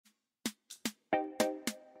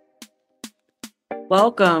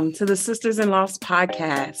Welcome to the Sisters-in-Laws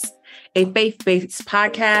podcast, a faith-based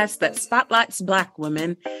podcast that spotlights Black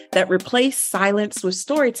women that replace silence with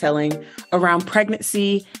storytelling around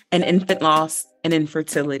pregnancy and infant loss and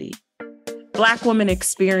infertility. Black women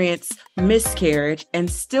experience miscarriage and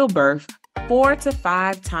stillbirth 4 to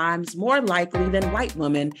 5 times more likely than white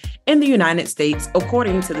women in the United States,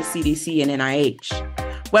 according to the CDC and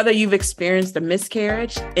NIH. Whether you've experienced a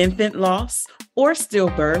miscarriage, infant loss, or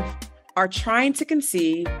stillbirth, are trying to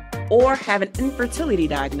conceive, or have an infertility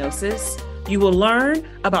diagnosis, you will learn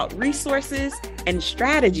about resources and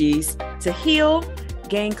strategies to heal,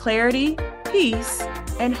 gain clarity, peace,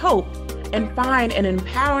 and hope, and find an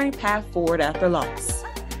empowering path forward after loss.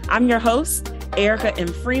 I'm your host, Erica M.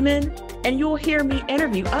 Freeman, and you'll hear me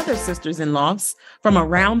interview other sisters-in-laws from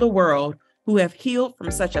around the world who have healed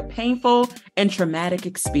from such a painful and traumatic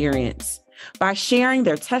experience by sharing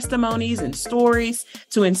their testimonies and stories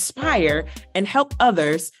to inspire and help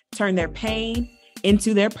others turn their pain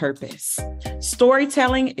into their purpose.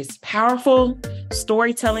 Storytelling is powerful.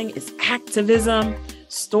 Storytelling is activism.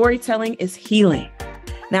 Storytelling is healing.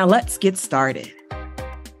 Now let's get started.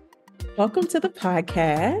 Welcome to the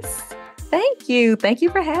podcast. Thank you. Thank you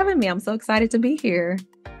for having me. I'm so excited to be here.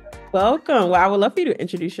 Welcome. Well, I would love for you to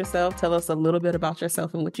introduce yourself. Tell us a little bit about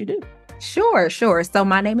yourself and what you do. Sure. So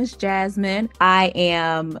my name is Jazmyne.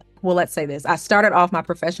 Let's say this. I started off my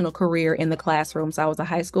professional career in the classroom. So I was a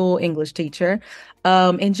high school English teacher.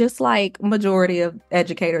 And just like majority of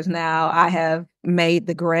educators now, I have made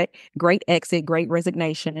the great exit, great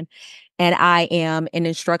resignation. And I am in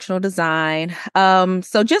instructional design.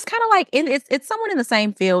 So just kind of like it's someone in the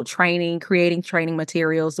same field, creating training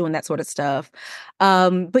materials, doing that sort of stuff.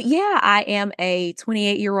 But yeah, I am a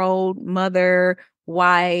 28-year-old mother,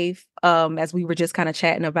 wife, as we were just kind of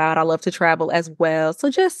chatting about. I love to travel as well. So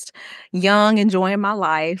just young, enjoying my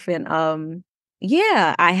life. And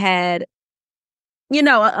I had,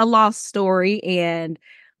 a lost story, and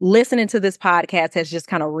listening to this podcast has just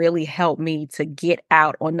kind of really helped me to get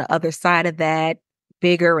out on the other side of that,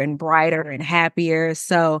 bigger and brighter and happier.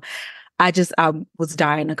 So I was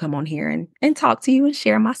dying to come on here and talk to you and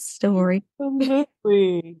share my story.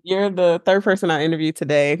 Absolutely. You're the third person I interviewed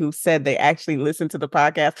today who said they actually listened to the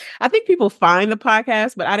podcast. I think people find the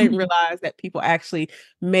podcast, but I didn't realize that people actually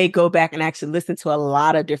may go back and actually listen to a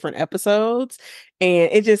lot of different episodes.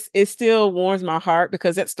 And it still warms my heart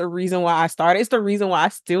because that's the reason why I started. It's the reason why I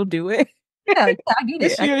still do it. Yeah, I get it.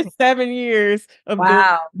 This year is 7 years of doing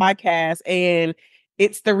the podcast, and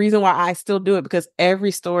it's the reason why I still do it, because every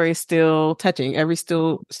story is still touching. Every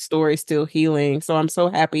story is still healing. So I'm so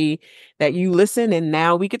happy that you listen, and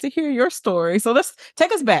now we get to hear your story. So let's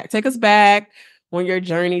take us back on your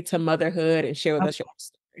journey to motherhood and share with us your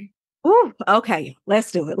story. Ooh, okay,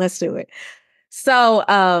 let's do it. So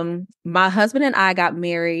my husband and I got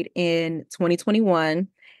married in 2021.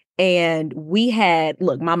 And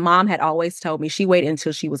my mom had always told me she waited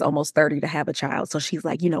until she was almost 30 to have a child. So she's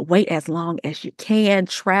like, wait as long as you can,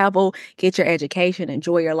 travel, get your education,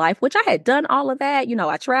 enjoy your life, which I had done all of that.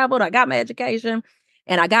 I traveled, I got my education,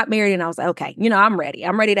 and I got married, and I was like, okay, I'm ready.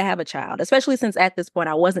 I'm ready to have a child, especially since at this point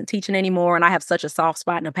I wasn't teaching anymore. And I have such a soft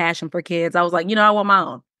spot and a passion for kids. I was like, I want my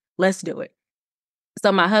own. Let's do it.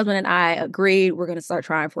 So my husband and I agreed we're going to start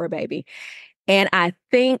trying for a baby. And I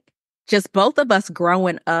think just both of us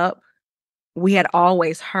growing up, we had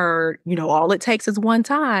always heard, all it takes is one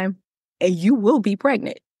time and you will be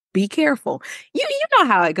pregnant. Be careful. You know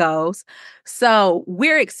how it goes. So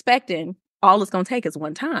we're expecting all it's going to take is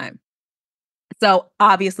one time. So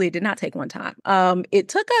obviously it did not take one time. It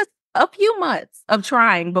took us a few months of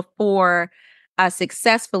trying before I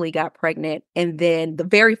successfully got pregnant. And then the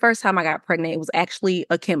very first time I got pregnant, it was actually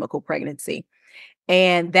a chemical pregnancy.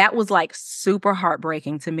 And that was like super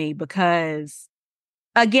heartbreaking to me because,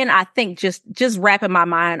 again, I think just wrapping my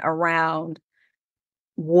mind around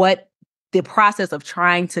what the process of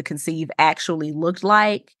trying to conceive actually looked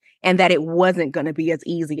like, and that it wasn't going to be as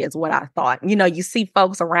easy as what I thought. You see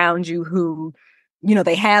folks around you who,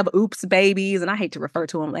 they have oops babies, and I hate to refer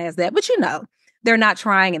to them as that, but they're not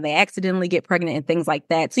trying and they accidentally get pregnant and things like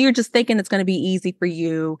that. So you're just thinking it's going to be easy for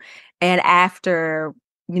you. And after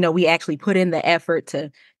we actually put in the effort to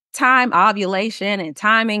time ovulation and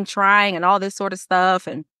timing, trying and all this sort of stuff.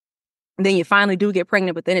 And then you finally do get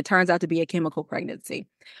pregnant, but then it turns out to be a chemical pregnancy.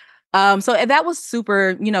 So that was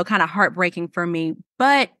super, kind of heartbreaking for me.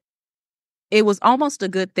 But it was almost a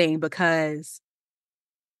good thing because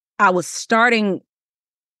I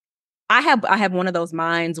have one of those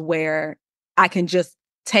minds where I can just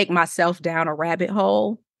take myself down a rabbit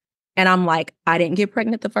hole. And I'm like, I didn't get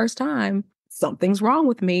pregnant the first time. Something's wrong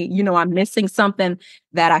with me. I'm missing something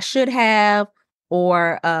that I should have,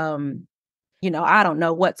 or, I don't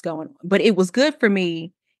know what's going on. But it was good for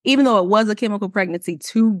me, even though it was a chemical pregnancy,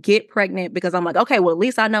 to get pregnant because I'm like, okay, well, at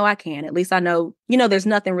least I know I can. At least I know, there's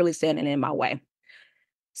nothing really standing in my way.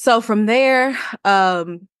 So from there,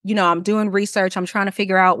 I'm doing research. I'm trying to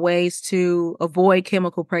figure out ways to avoid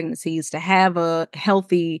chemical pregnancies, to have a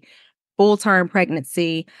healthy full-term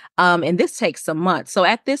pregnancy. And this takes some months. So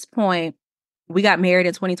at this point, we got married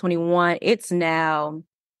in 2021. It's now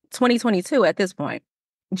 2022 at this point.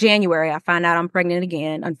 January, I find out I'm pregnant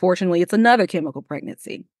again. Unfortunately, it's another chemical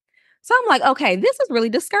pregnancy. So I'm like, okay, this is really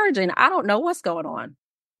discouraging. I don't know what's going on.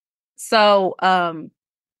 So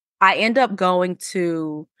I end up going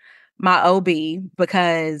to my OB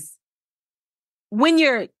because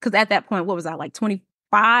because at that point, what was I, like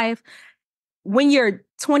 25? When you're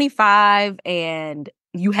 25 and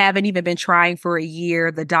you haven't even been trying for a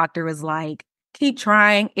year, the doctor is like, keep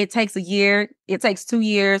trying. It takes a year. It takes 2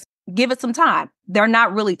 years. Give it some time. They're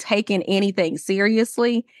not really taking anything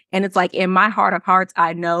seriously. And it's like, in my heart of hearts,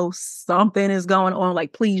 I know something is going on.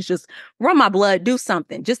 Like, please just run my blood, do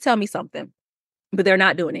something. Just tell me something. But they're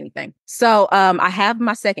not doing anything. So I have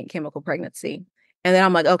my second chemical pregnancy. And then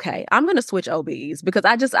I'm like, okay, I'm going to switch OBs because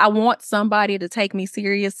I want somebody to take me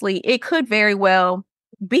seriously. It could very well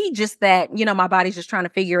be just that, my body's just trying to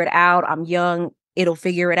figure it out. I'm young. It'll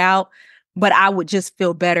figure it out. But I would just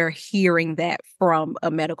feel better hearing that from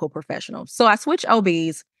a medical professional. So I switch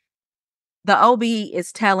OBs. The OB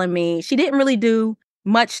is telling me she didn't really do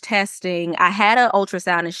much testing. I had an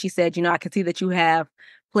ultrasound and she said, I can see that you have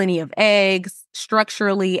plenty of eggs.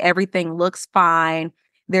 Structurally, everything looks fine.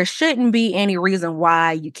 There shouldn't be any reason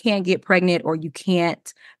why you can't get pregnant or you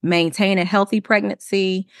can't maintain a healthy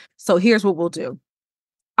pregnancy. So here's what we'll do.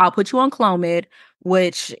 I'll put you on Clomid,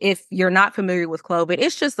 which, if you're not familiar with Clomid,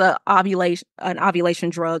 it's just an ovulation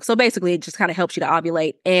drug. So basically, it just kind of helps you to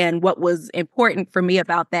ovulate. And what was important for me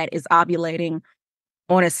about that is ovulating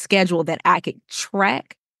on a schedule that I could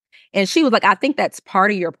track. And she was like, I think that's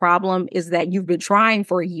part of your problem is that you've been trying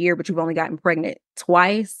for a year, but you've only gotten pregnant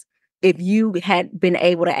twice. If you had been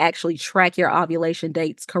able to actually track your ovulation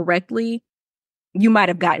dates correctly, you might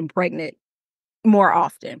have gotten pregnant more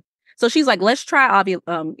often. So she's like, let's try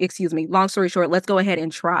long story short, let's go ahead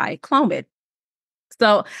and try Clomid.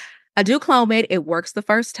 So I do Clomid. It works the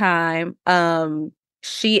first time.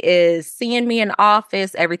 She is seeing me in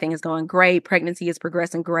office. Everything is going great. Pregnancy is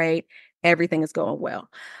progressing great. Everything is going well.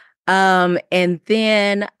 And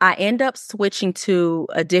then I end up switching to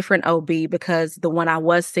a different OB because the one I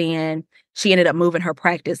was seeing, she ended up moving her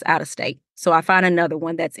practice out of state. So I find another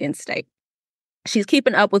one that's in state. She's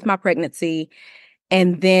keeping up with my pregnancy.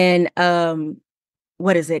 And then,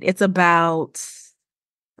 what is it?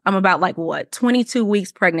 I'm about 22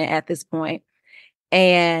 weeks pregnant at this point.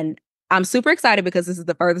 And I'm super excited because this is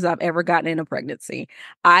the furthest I've ever gotten in a pregnancy.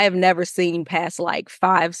 I have never seen past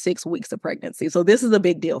 5-6 weeks of pregnancy. So this is a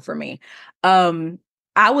big deal for me.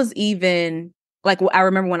 I was even I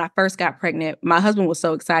remember when I first got pregnant, my husband was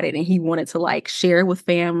so excited and he wanted to share with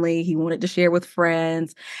family. He wanted to share with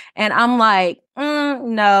friends. And I'm like,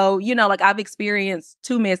 no, I've experienced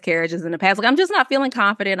 2 miscarriages in the past. I'm just not feeling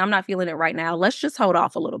confident. I'm not feeling it right now. Let's just hold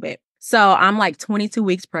off a little bit. So I'm 22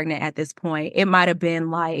 weeks pregnant at this point. It might have been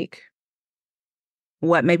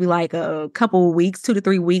maybe a couple of weeks, 2 to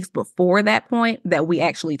 3 weeks before that point that we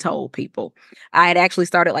actually told people. I had actually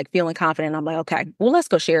started feeling confident. I'm like, okay, well, let's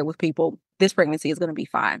go share it with people. This pregnancy is going to be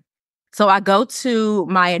fine. So I go to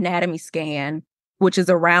my anatomy scan, which is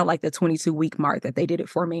around the 22-week mark that they did it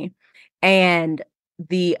for me. And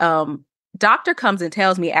the doctor comes and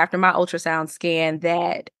tells me after my ultrasound scan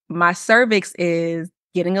that my cervix is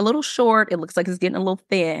getting a little short. It looks like it's getting a little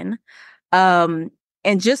thin. And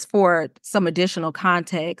just for some additional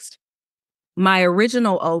context, my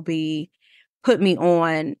original OB put me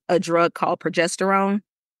on a drug called progesterone.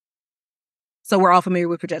 So we're all familiar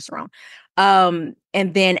with progesterone.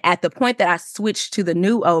 And then at the point that I switched to the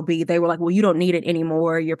new OB, they were like, well, you don't need it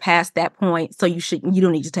anymore. You're past that point. So you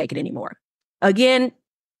don't need to take it anymore. Again,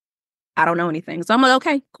 I don't know anything. So I'm like,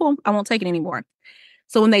 okay, cool. I won't take it anymore.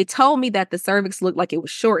 So when they told me that the cervix looked like it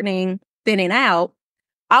was shortening, thinning out,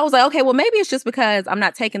 I was like, okay, well, maybe it's just because I'm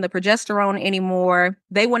not taking the progesterone anymore.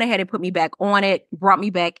 They went ahead and put me back on it, brought me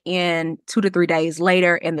back in 2 to 3 days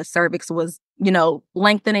later, and the cervix was,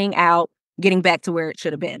 lengthening out, getting back to where it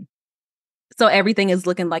should have been. So everything is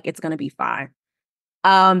looking like it's going to be fine.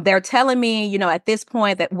 They're telling me, at this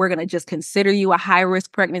point that we're going to just consider you a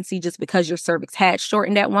high-risk pregnancy just because your cervix had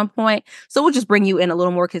shortened at one point. So we'll just bring you in a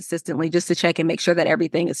little more consistently just to check and make sure that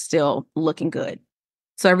everything is still looking good.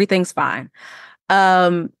 So everything's fine.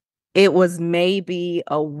 It was maybe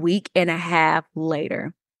a week and a half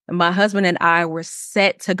later My husband and I were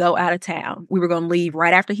set to go out of town. We were going to leave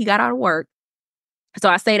right after he got out of work. So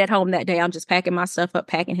I stayed at home that day. I'm just packing my stuff up,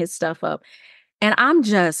 packing his stuff up. And I'm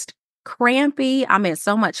just crampy. I'm in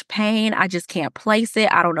so much pain. I just can't place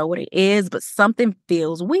it. I don't know what it is, but something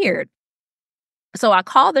feels weird. So I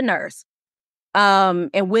called the nurse.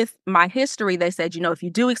 And with my history, they said, if you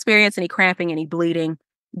do experience any cramping, any bleeding,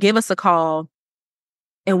 give us a call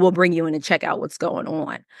and we'll bring you in and check out what's going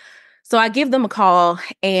on. So I give them a call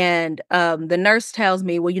and the nurse tells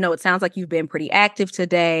me, well, it sounds like you've been pretty active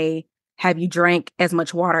today. Have you drank as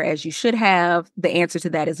much water as you should have? The answer to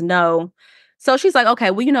that is no. So she's like,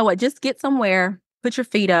 okay, well, you know what? Just get somewhere, put your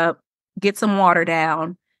feet up, get some water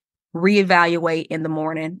down, reevaluate in the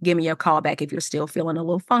morning. Give me a call back if you're still feeling a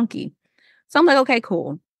little funky. So I'm like, okay,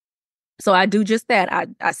 cool. So I do just that.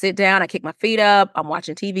 I sit down, I kick my feet up, I'm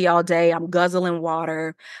watching TV all day, I'm guzzling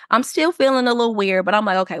water. I'm still feeling a little weird, but I'm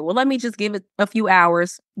like, okay, well, let me just give it a few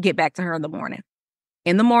hours, get back to her in the morning.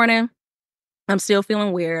 In the morning, I'm still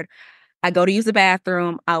feeling weird. I go to use the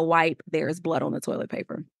bathroom, I wipe, there is blood on the toilet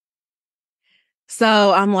paper.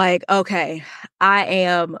 So I'm like, okay, I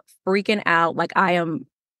am freaking out. Like I am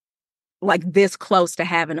like this close to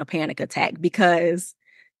having a panic attack because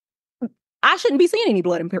I shouldn't be seeing any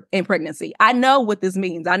blood in pregnancy. I know what this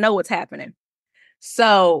means. I know what's happening.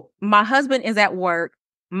 So my husband is at work.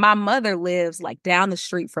 My mother lives like down the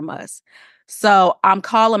street from us. So I'm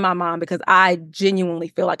calling my mom because I genuinely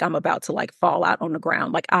feel like I'm about to like fall out on the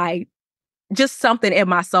ground. Like just something in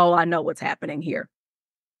my soul. I know what's happening here.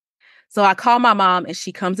 So I call my mom and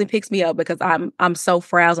she comes and picks me up because I'm so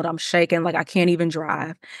frazzled. I'm shaking. Like I can't even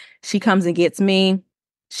drive. She comes and gets me.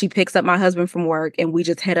 She picks up my husband from work and we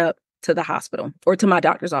just head up to the hospital or to my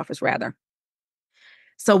doctor's office rather.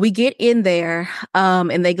 So we get in there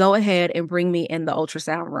and they go ahead and bring me in the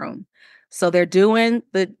ultrasound room. So they're doing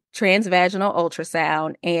the transvaginal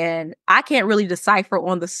ultrasound and I can't really decipher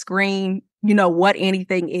on the screen, what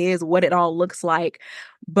anything is, what it all looks like.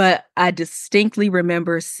 But I distinctly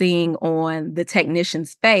remember seeing on the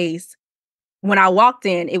technician's face when I walked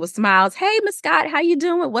in, it was smiles. Hey, Miss Scott, how you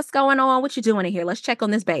doing? What's going on? What you doing in here? Let's check on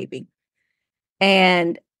this baby.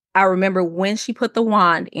 And I remember when she put the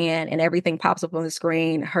wand in and everything pops up on the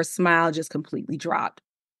screen, her smile just completely dropped.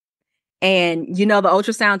 And, the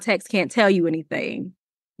ultrasound text can't tell you anything,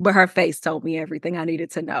 but her face told me everything I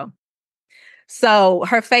needed to know. So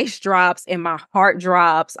her face drops and my heart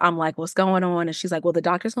drops. I'm like, what's going on? And she's like, well, the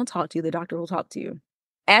doctor's going to talk to you. The doctor will talk to you.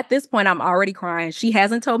 At this point, I'm already crying. She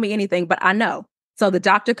hasn't told me anything, but I know. So the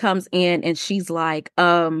doctor comes in and she's like,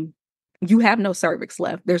 you have no cervix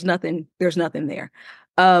left. There's nothing there.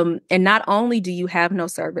 And not only do you have no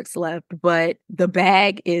cervix left, but the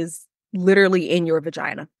bag is literally in your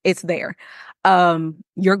vagina. It's there.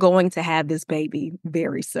 You're going to have this baby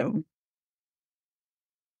very soon.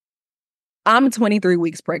 I'm 23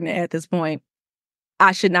 weeks pregnant at this point.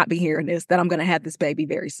 I should not be hearing this, that I'm going to have this baby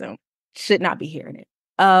very soon. Should not be hearing it.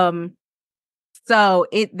 So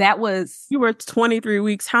that was... You were 23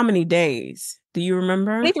 weeks. How many days? Do you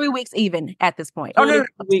remember? 23 weeks even at this point. Oh, no,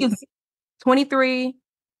 excuse me. 23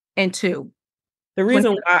 and 2. The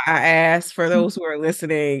reason why I asked for those who are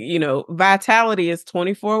listening, vitality is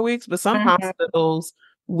 24 weeks, but some hospitals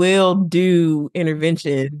will do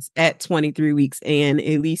interventions at 23 weeks and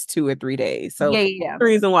at least 2 or 3 days. So yeah. The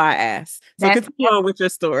reason why I asked. So continue on with your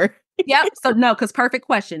story. Yep. So no, because perfect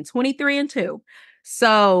question. 23 and 2.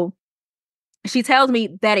 So she tells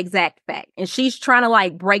me that exact fact. And she's trying to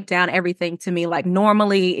like break down everything to me. Like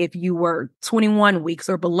normally, if you were 21 weeks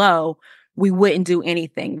or below, we wouldn't do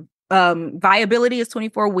anything. Viability is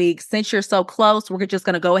 24 weeks. Since you're so close, we're just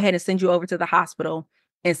going to go ahead and send you over to the hospital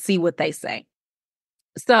and see what they say.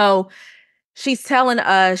 So she's telling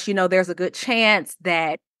us, there's a good chance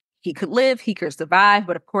that he could live, he could survive.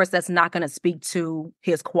 But of course, that's not going to speak to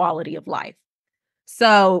his quality of life.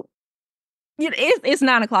 So it's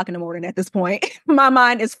 9 o'clock in the morning at this point. My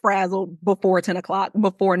mind is frazzled before 10 o'clock,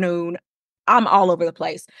 before noon. I'm all over the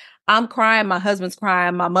place. I'm crying. My husband's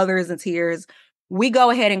crying. My mother is in tears. We go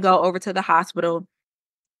ahead and go over to the hospital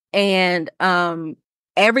and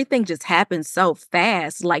everything just happened so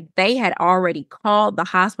fast. Like they had already called the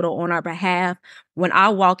hospital on our behalf. When I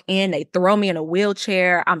walk in, they throw me in a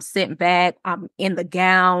wheelchair. I'm sitting back. I'm in the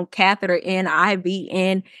gown, catheter in, IV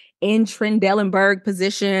in Trendelenburg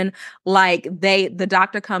position. Like the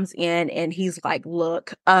doctor comes in and he's like,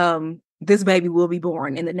 look, this baby will be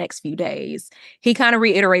born in the next few days. He kind of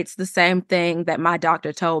reiterates the same thing that my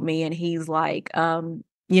doctor told me. And he's like,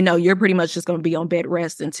 you're pretty much just going to be on bed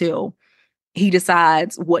rest until he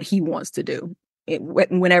decides what he wants to do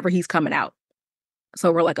whenever he's coming out.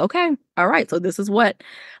 So we're like, okay, all right. So this is what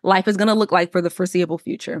life is going to look like for the foreseeable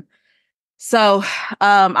future. So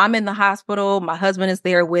I'm in the hospital. My husband is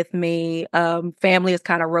there with me. Family is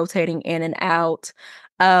kind of rotating in and out.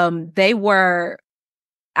 They were,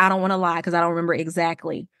 I don't want to lie because I don't remember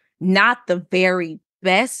exactly, not the very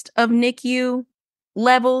best of NICU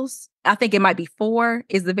levels. I think it might be 4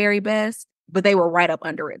 is the very best, but they were right up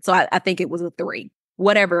under it. So I think it was a 3,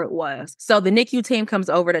 whatever it was. So the NICU team comes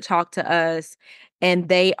over to talk to us, and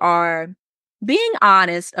they are being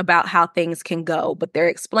honest about how things can go, but they're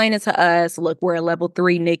explaining to us, look, we're a level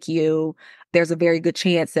 3 NICU. There's a very good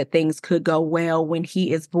chance that things could go well when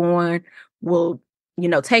he is born. We'll,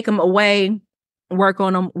 take him away, work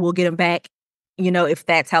on him. We'll get him back. If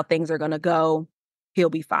that's how things are going to go,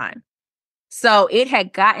 he'll be fine. So it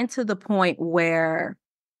had gotten to the point where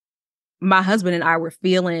my husband and I were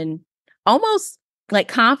feeling almost like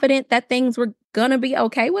confident that things were going to be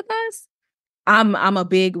okay with us. I'm a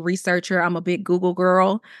big researcher. I'm a big Google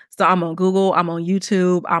girl. So I'm on Google, I'm on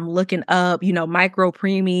YouTube, I'm looking up, micro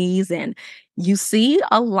preemies, and you see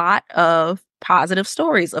a lot of positive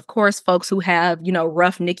stories. Of course, folks who have,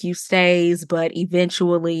 rough NICU stays, but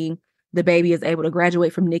eventually the baby is able to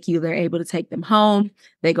graduate from NICU. They're able to take them home.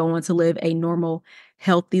 They go on to live a normal,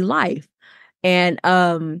 healthy life. And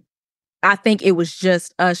I think it was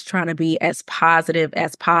just us trying to be as positive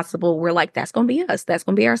as possible. We're like, that's going to be us. That's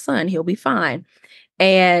going to be our son. He'll be fine.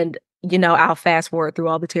 And, I'll fast forward through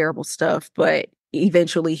all the terrible stuff, but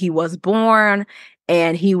eventually he was born,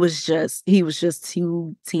 and he was just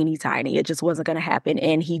too teeny tiny. It just wasn't going to happen.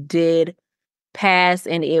 And he did pass,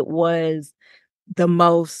 and it was the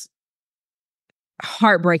most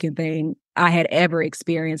heartbreaking thing I had ever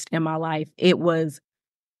experienced in my life. It was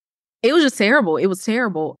just terrible. It was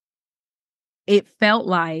terrible. It felt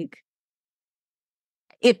like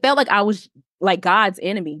I was like God's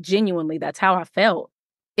enemy. Genuinely, that's how I felt.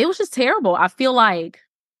 It was just terrible. I feel like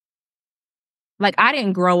I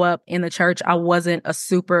didn't grow up in the church. I wasn't a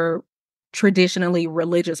super traditionally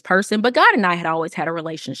religious person, but God and I had always had a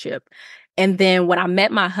relationship. And then when I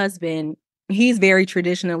met my husband, he's very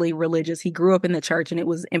traditionally religious. He grew up in the church, and it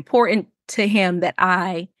was important to him that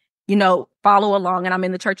I, follow along, and I'm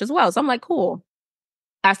in the church as well. So I'm like, cool.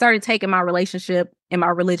 I started taking my relationship and my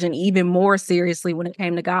religion even more seriously when it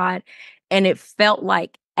came to God. And it felt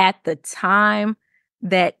like at the time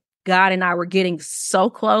that God and I were getting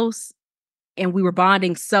so close and we were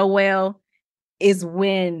bonding so well is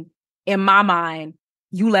when, in my mind,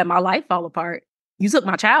 you let my life fall apart. You took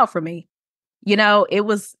my child from me. It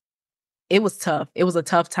was tough. It was a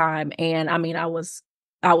tough time. And I mean, I was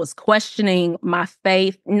questioning my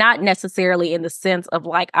faith, not necessarily in the sense of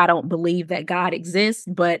I don't believe that God exists,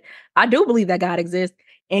 but I do believe that God exists,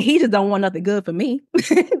 and he just don't want nothing good for me.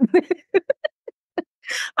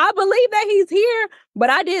 I believe that he's here, but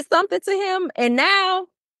I did something to him, and now,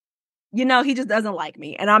 he just doesn't like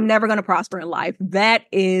me, and I'm never going to prosper in life. That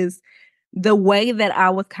is the way that I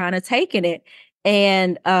was kind of taking it.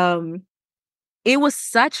 And it was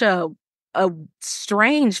such a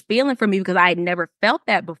strange feeling for me because I had never felt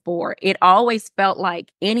that before. It always felt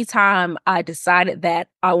like anytime I decided that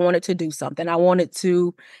I wanted to do something, I wanted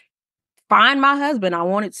to find my husband, I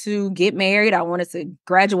wanted to get married, I wanted to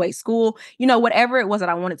graduate school, whatever it was that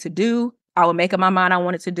I wanted to do, I would make up my mind I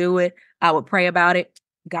wanted to do it. I would pray about it.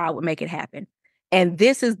 God would make it happen. And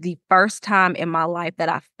this is the first time in my life that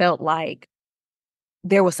I felt like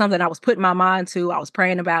there was something I was putting my mind to. I was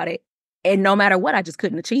praying about it. And no matter what, I just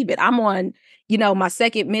couldn't achieve it. I'm on, my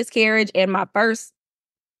second miscarriage and my first,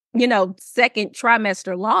 second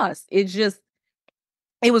trimester loss.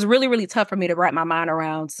 It was really, really tough for me to wrap my mind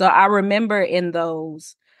around. So I remember in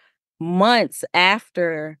those months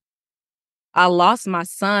after I lost my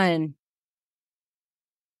son,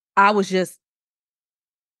 I was just,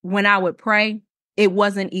 when I would pray, it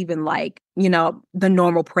wasn't even the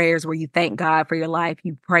normal prayers where you thank God for your life.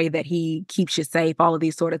 You pray that he keeps you safe, all of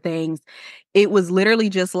these sort of things. It was literally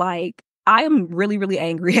just I am really, really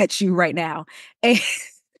angry at you right now. And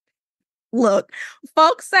look,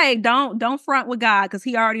 folks say don't front with God because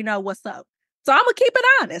he already know what's up. So I'm gonna keep it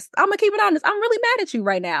honest. I'm really mad at you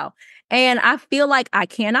right now. And I feel like I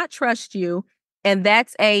cannot trust you. And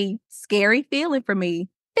that's a scary feeling for me.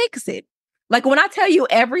 Fix it. When I tell you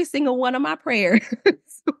every single one of my prayers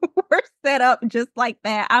were set up just like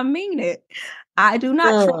that, I mean it. I do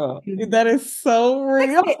not trust you. That is so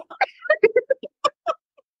real.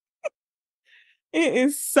 It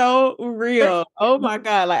is so real. Oh my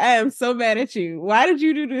God. I am so mad at you. Why did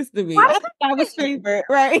you do this to me? I thought I was favorite,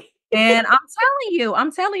 right? And I'm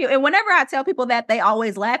telling you. And whenever I tell people that, they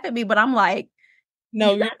always laugh at me, but I'm like,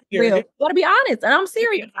 No, you're Real. You serious. gotta be honest. And I'm You're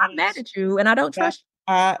serious. being I'm mad honest. at you and I don't That trust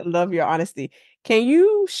I love your honesty. Can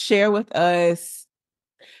you share with us,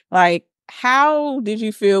 like, how did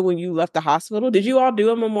you feel when you left the hospital? Did you all do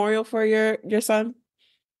a memorial for your son?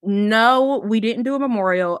 you. No, we didn't do a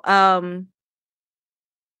memorial.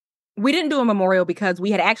 We didn't do a memorial because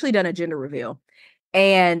we had actually done a gender reveal.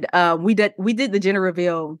 And we did the gender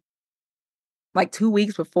reveal like 2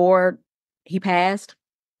 weeks before he passed.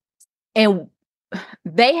 And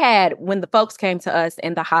they had, when the folks came to us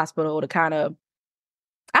in the hospital to kind of,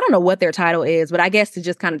 I don't know what their title is, but I guess to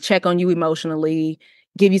just kind of check on you emotionally,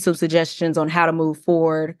 give you some suggestions on how to move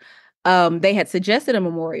forward. They had suggested a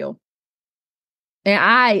memorial. And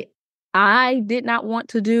I did not want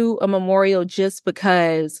to do a memorial just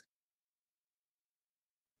because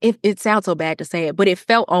it sounds so bad to say it, but it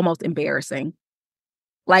felt almost embarrassing.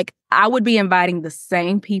 Like I would be inviting the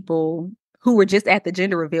same people who were just at the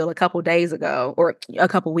gender reveal a couple days ago or a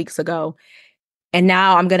couple weeks ago. And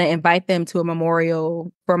now I'm going to invite them to a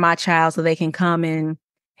memorial for my child so they can come and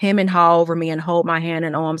hem and haw over me and hold my hand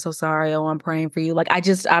and, oh, I'm so sorry. Oh, I'm praying for you. Like, I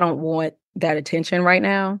don't want that attention right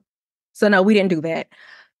now. So no, we didn't do that.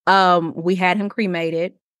 We had him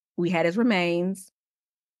cremated. We had his remains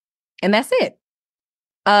and that's it.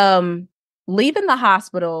 Um, Leaving the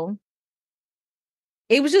hospital,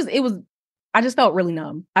 I just felt really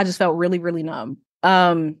numb. I just felt really, really numb.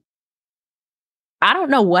 I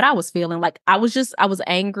don't know what I was feeling. Like I was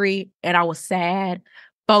angry and I was sad.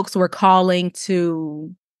 Folks were calling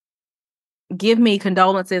to give me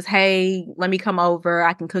condolences. Hey, let me come over.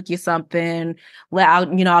 I can cook you something.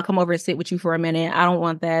 I'll come over and sit with you for a minute. I don't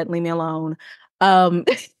want that. Leave me alone. Um,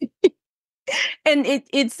 and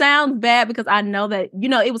it sounds bad because I know that,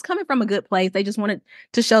 it was coming from a good place. They just wanted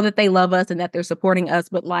to show that they love us and that they're supporting us.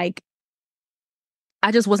 But like,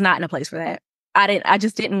 I just was not in a place for that. I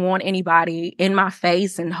just didn't want anybody in my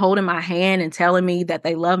face and holding my hand and telling me that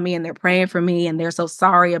they love me and they're praying for me and they're so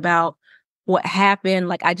sorry about what happened.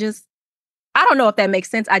 Like I don't know if that makes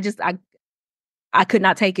sense. I could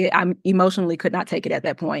not take it. I emotionally could not take it at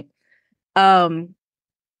that point. Um,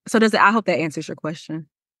 so I hope that answers your question.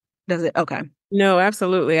 Does it? Okay. No,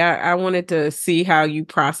 absolutely. I wanted to see how you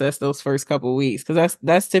process those first couple weeks because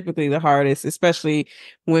that's typically the hardest, especially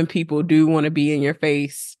when people do want to be in your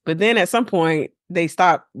face. But then at some point they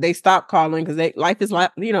stop calling because life is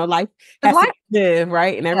like, life It's has to like, live,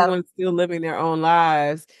 right? And yeah. everyone's still living their own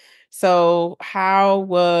lives. So how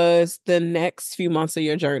was the next few months of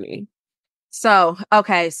your journey? So,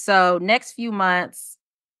 okay. So next few months,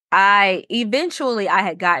 I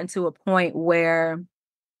had gotten to a point where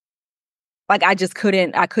like I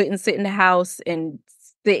couldn't sit in the house and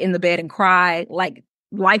sit in the bed and cry. Like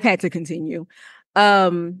life had to continue.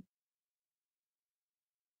 Um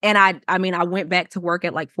and I mean I went back to work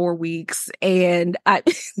at like 4 weeks and I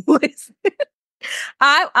listen,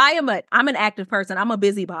 I'm an active person. I'm a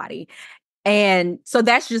busybody. And so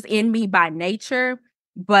that's just in me by nature,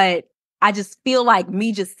 but I just feel like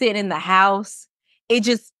me just sitting in the house, it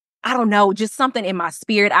just I don't know, just something in my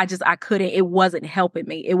spirit. I couldn't, it wasn't helping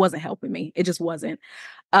me. It wasn't helping me. It just wasn't.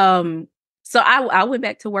 Um, so I went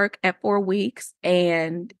back to work at 4 weeks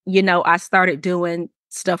and, I started doing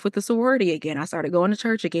stuff with the sorority again. I started going to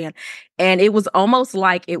church again. And it was almost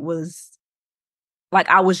like it was like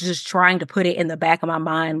I was just trying to put it in the back of my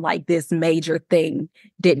mind, like this major thing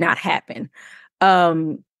did not happen.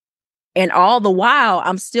 Um, and all the while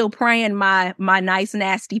I'm still praying my nice,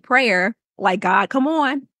 nasty prayer, like, God, come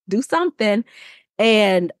on, do something.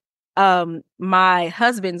 And my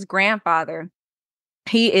husband's grandfather,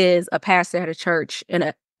 he is a pastor at a church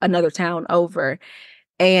in another town over.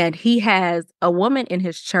 And he has a woman in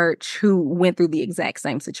his church who went through the exact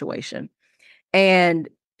same situation. And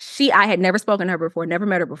I had never spoken to her before, never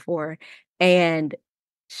met her before. And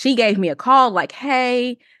she gave me a call like,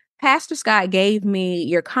 hey, Pastor Scott gave me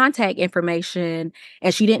your contact information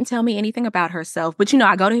and she didn't tell me anything about herself. But,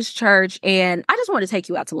 I go to his church and I just want to take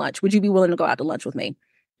you out to lunch. Would you be willing to go out to lunch with me?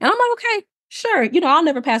 And I'm like, okay, sure. I'll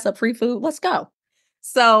never pass up free food. Let's go.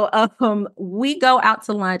 So we go out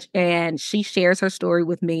to lunch and she shares her story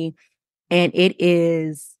with me. And it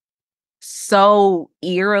is so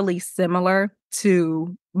eerily similar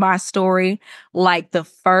to my story. Like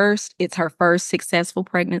it's her first successful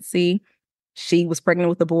pregnancy. She was pregnant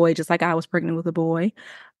with a boy, just like I was pregnant with a boy.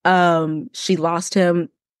 She lost him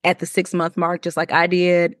at the 6-month mark, just like I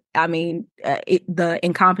did. I mean, the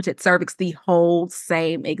incompetent cervix, the whole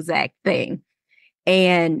same exact thing.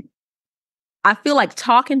 And I feel like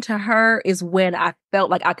talking to her is when I felt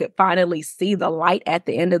like I could finally see the light at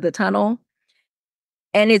the end of the tunnel.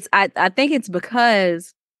 And I think it's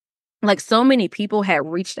because like so many people had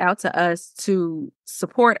reached out to us to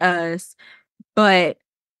support us, but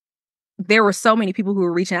there were so many people who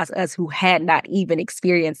were reaching out to us who had not even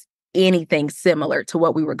experienced anything similar to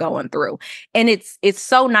what we were going through. And it's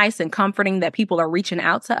so nice and comforting that people are reaching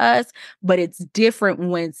out to us, but it's different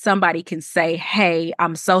when somebody can say, "Hey,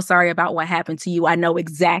 I'm so sorry about what happened to you. I know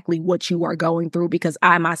exactly what you are going through because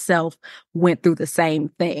I myself went through the same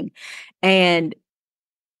thing." And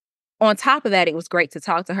on top of that, it was great to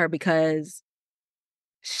talk to her because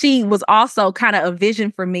she was also kind of a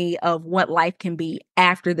vision for me of what life can be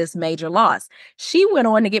after this major loss. She went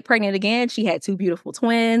on to get pregnant again. She had 2 beautiful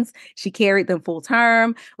twins. She carried them full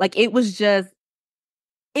term. Like it was just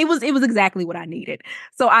it was exactly what I needed.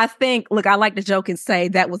 So I think, look, I like to joke and say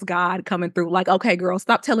that was God coming through. Like, okay, girl,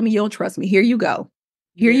 stop telling me you don't trust me. Here you go.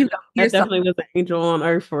 Here Yeah, you go. that Here's some. definitely was an angel on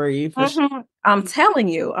earth for you, for sure. I'm telling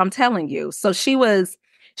you. I'm telling you. So she was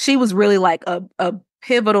really like a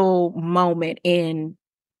pivotal moment in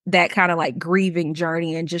that kind of like grieving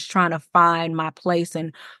journey and just trying to find my place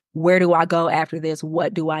and where do I go after this?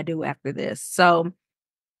 What do I do after this? So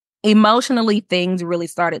emotionally, things really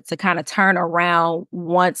started to kind of turn around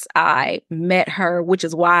once I met her, which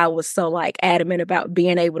is why I was so like adamant about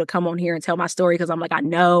being able to come on here and tell my story. Cause I'm like, I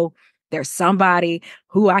know there's somebody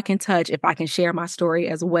who I can touch if I can share my story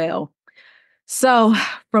as well. So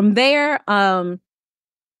from there,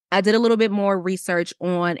 I did a little bit more research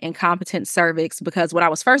on incompetent cervix because when I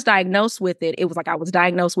was first diagnosed with it, it was like I was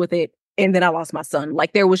diagnosed with it and then I lost my son.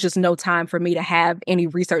 Like there was just no time for me to have any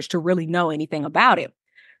research to really know anything about it.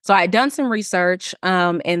 So I had done some research,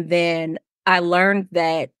 and then I learned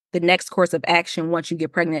that the next course of action once you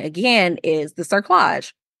get pregnant again is the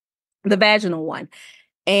cerclage, the vaginal one.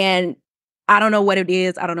 And I don't know what it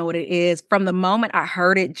is. I don't know what it is. From the moment I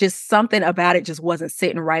heard it, just something about it just wasn't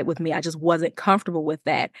sitting right with me. I just wasn't comfortable with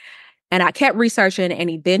that. And I kept researching, and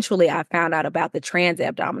eventually I found out about the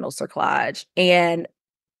transabdominal cerclage. And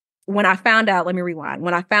when I found out, let me rewind.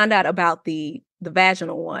 When I found out about the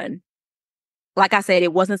vaginal one, like I said,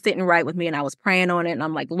 it wasn't sitting right with me, and I was praying on it. And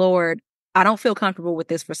I'm like, Lord, I don't feel comfortable with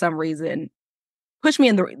this for some reason. Push me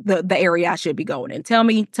in the area I should be going in. Tell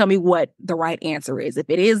me what the right answer is. If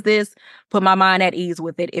it is this, put my mind at ease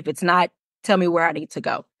with it. If it's not, tell me where I need to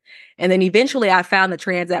go. And then eventually I found the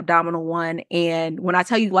transabdominal one. And when I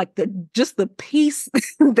tell you like the peace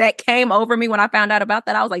that came over me when I found out about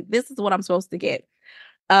that, I was like, this is what I'm supposed to get.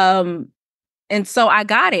 Um, and so I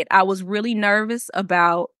got it. I was really nervous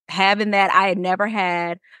about having that. I had never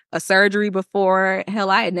had a surgery before. Hell,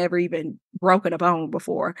 I had never even broken a bone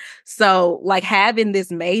before. So, like, having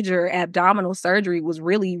this major abdominal surgery was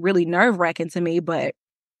really, really nerve-wracking to me. But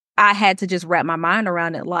I had to just wrap my mind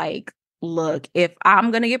around it. Like, look, if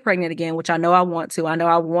I'm going to get pregnant again, which I know I want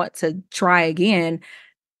to try again,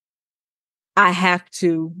 I have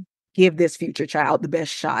to give this future child the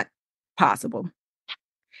best shot possible.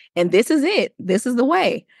 And this is it. This is the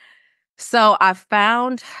way. So I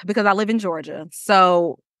found, because I live in Georgia,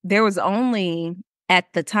 so there was only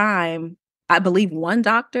at the time, I believe, one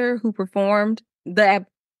doctor who performed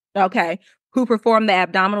okay, who performed the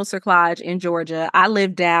abdominal cerclage in Georgia. I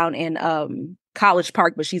live down in College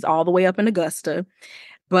Park, but she's all the way up in Augusta.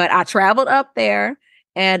 But I traveled up there,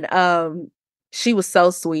 and she was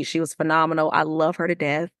so sweet. She was phenomenal. I love her to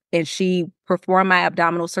death. And she performed my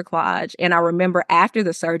abdominal cerclage. And I remember after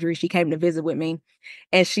the surgery, she came to visit with me.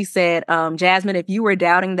 And she said, Jazmyne, if you were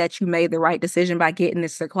doubting that you made the right decision by getting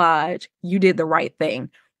this cerclage, you did the right thing.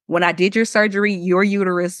 When I did your surgery, your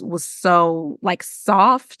uterus was so like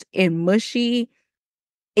soft and mushy.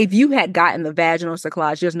 If you had gotten the vaginal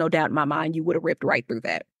cerclage, there's no doubt in my mind you would have ripped right through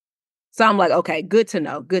that. So I'm like, okay, good to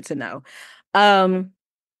know. Good to know. Um,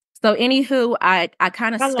 so anywho, I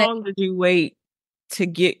kind of How stepped. long did you wait to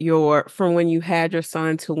get from when you had your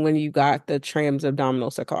son to when you got the transabdominal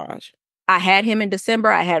cerclage? I had him in December.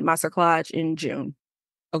 I had my cerclage in June.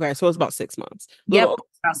 Okay, so it's about 6 months. Yep,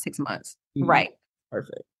 about 6 months. Right.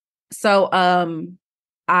 Perfect. So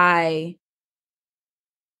I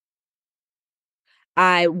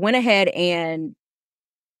I went ahead and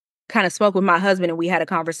kind of spoke with my husband, and we had a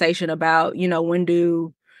conversation about, when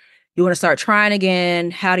do you want to start trying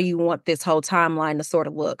again? How do you want this whole timeline to sort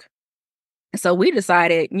of look? So we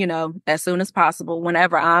decided, as soon as possible,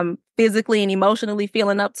 whenever I'm physically and emotionally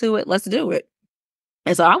feeling up to it, let's do it.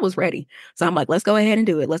 And so I was ready. So I'm like, let's go ahead and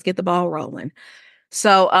do it. Let's get the ball rolling.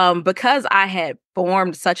 So because I had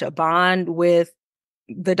formed such a bond with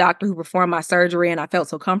the doctor who performed my surgery and I felt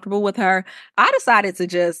so comfortable with her, I decided to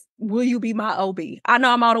just, will you be my OB? I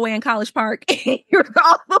know I'm all the way in College Park and you're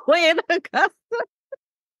all the way in Augusta,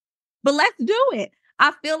 but let's do it.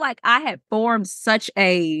 I feel like I had formed such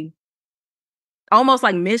almost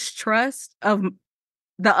like mistrust of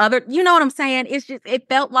the other. You know what I'm saying? It's just, it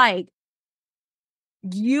felt like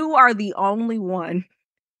you are the only one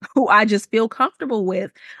who I just feel comfortable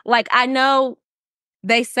with. Like, I know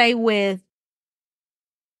they say with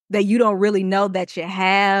that you don't really know that you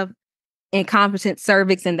have incompetent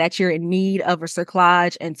cervix and that you're in need of a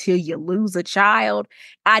cerclage until you lose a child.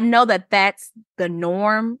 I know that that's the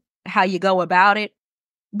norm, how you go about it,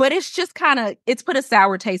 but it's just kind of, it's put a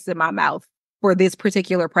sour taste in my mouth for this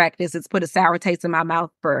particular practice. It's put a sour taste in my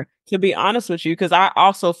mouth for. To be honest with you, because I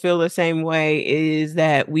also feel the same way, is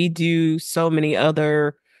that we do so many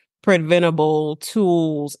other preventable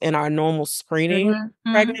tools in our normal screening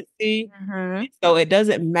pregnancy. So it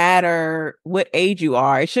doesn't matter what age you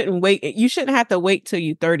are. It shouldn't wait. You shouldn't have to wait till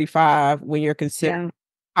you're 35 when you're considered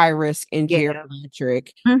high risk and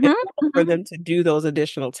geriatric for them to do those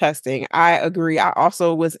additional testing. I agree. I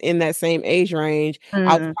also was in that same age range.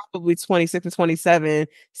 I was probably 26 to 27,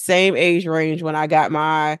 same age range when I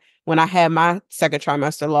had my second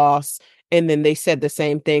trimester loss. And then they said the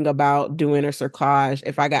same thing about doing a cerclage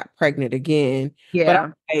if I got pregnant again. But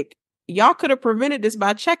I'm like, y'all could have prevented this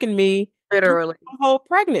by checking me Literally the whole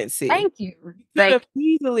pregnancy. Thank you. You could have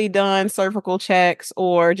easily done cervical checks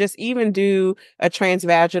or just even do a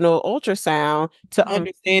transvaginal ultrasound to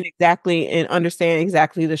understand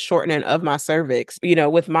exactly the shortening of my cervix. You know,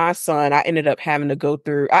 with my son, I ended up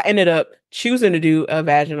choosing to do a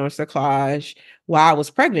vaginal cerclage while I was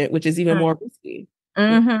pregnant, which is even more risky.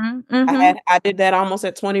 I did that almost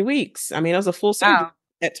at 20 weeks. I mean, it was a full surgery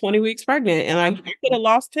at 20 weeks pregnant, and I could have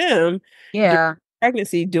lost him. Yeah.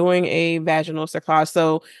 Pregnancy doing a vaginal cerclage.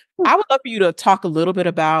 So I would love for you to talk a little bit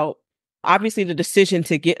about, obviously the decision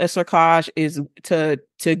to get a cerclage is to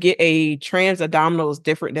get a transabdominal is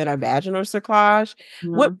different than a vaginal cerclage.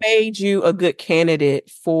 What made you a good candidate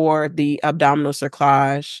for the abdominal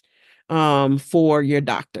cerclage for your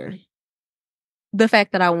doctor? The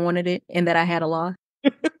fact that I wanted it and that I had a loss.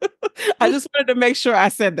 I just wanted to make sure I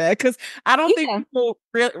said that, because I don't think people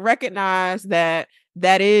recognize that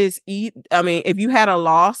is, I mean, if you had a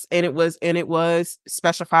loss and it was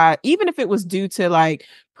specified, even if it was due to like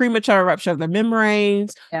premature rupture of the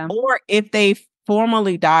membranes, or if they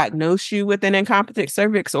formally diagnose you with an incompetent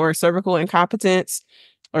cervix or cervical incompetence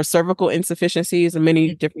or cervical insufficiencies, and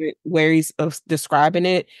many different ways of describing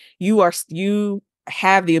it, you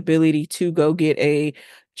have the ability to go get a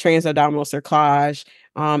transabdominal cerclage,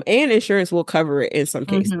 and insurance will cover it in some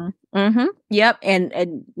cases. Yep.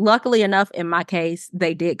 And luckily enough, in my case,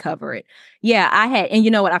 they did cover it. Yeah, I had, and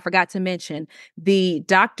you know what, I forgot to mention, the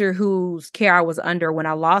doctor whose care I was under when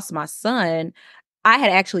I lost my son, I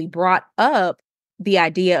had actually brought up the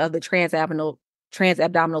idea of the transabdominal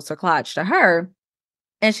cerclage to her.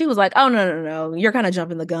 And she was like, oh, no, you're kind of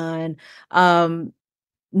jumping the gun.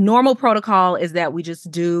 Normal protocol is that we just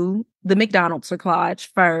do the McDonald's cerclage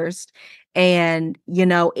first. And, you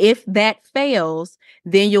know, if that fails,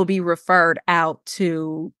 then you'll be referred out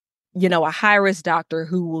to, you know, a high-risk doctor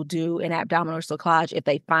who will do an abdominal cerclage if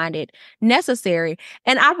they find it necessary.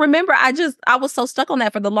 And I remember I was so stuck on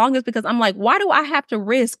that for the longest, because I'm like, why do I have to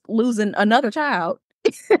risk losing another child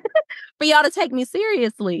for y'all to take me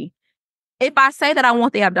seriously? If I say that I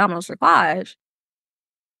want the abdominal cerclage,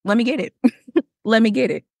 let me get it. Let me get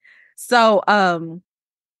it. So,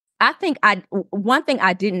 I think one thing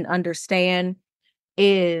I didn't understand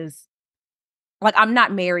is, like, I'm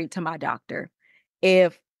not married to my doctor.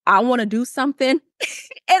 If I want to do something,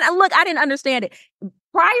 and look, I didn't understand it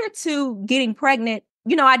prior to getting pregnant.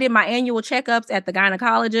 You know, I did my annual checkups at the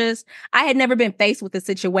gynecologist. I had never been faced with a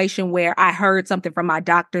situation where I heard something from my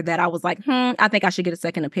doctor that I was like, I think I should get a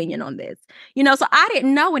second opinion on this. You know, so I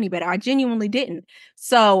didn't know any better. I genuinely didn't.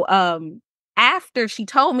 So, after she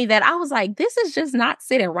told me that, I was like, this is just not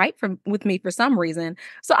sitting right with me for some reason.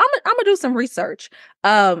 So I'm gonna do some research.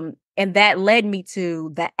 And that led me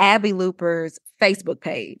to the Abby Loopers Facebook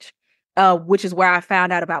page, which is where I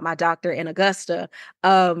found out about my doctor in Augusta.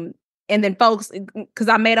 And then folks, because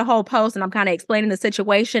I made a whole post and I'm kind of explaining the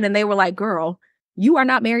situation, and they were like, girl, you are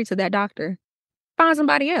not married to that doctor. Find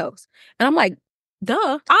somebody else. And I'm like,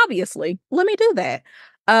 duh, obviously, let me do that.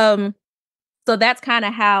 So that's kind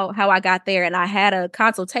of how I got there. And I had a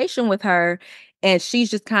consultation with her, and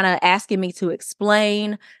she's just kind of asking me to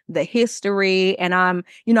explain the history. And I'm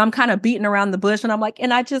kind of beating around the bush, and I'm like,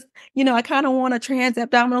 and I just, I kind of want a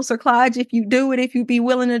transabdominal cerclage if you'd be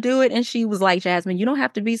willing to do it. And she was like, Jazmyne, you don't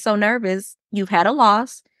have to be so nervous. You've had a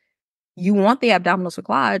loss. You want the abdominal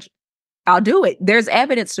cerclage. I'll do it. There's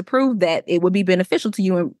evidence to prove that it would be beneficial to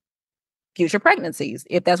you in future pregnancies.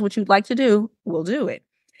 If that's what you'd like to do, we'll do it.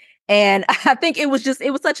 And I think it was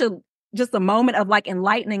such a moment of like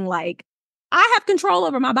enlightening, like, I have control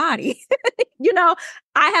over my body. You know,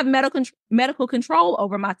 I have medical control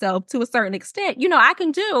over myself to a certain extent. You know, I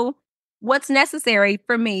can do what's necessary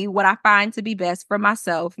for me, what I find to be best for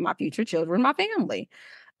myself, my future children, my family.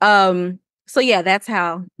 So yeah, that's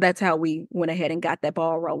how we went ahead and got that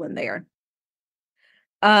ball rolling there.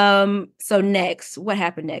 So next, what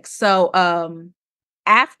happened next? So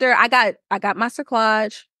after I got my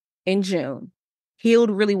cerclage in June,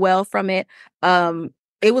 healed really well from it.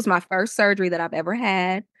 It was my first surgery that I've ever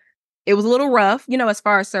had. It was a little rough, you know, as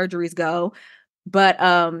far as surgeries go, but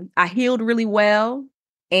I healed really well,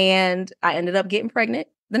 and I ended up getting pregnant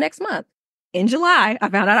the next month. In July, I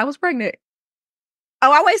found out I was pregnant.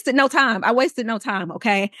 Oh, I wasted no time.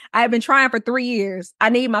 Okay. I have been trying for 3 years. I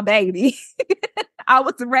need my baby. I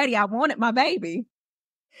was ready. I wanted my baby.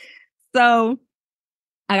 So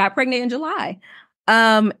I got pregnant in July.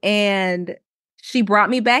 And she brought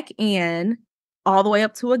me back in all the way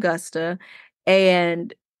up to Augusta.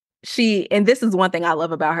 And this is one thing I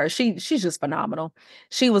love about her. She's just phenomenal.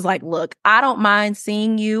 She was like, look, I don't mind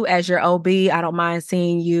seeing you as your OB. I don't mind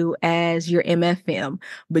seeing you as your MFM,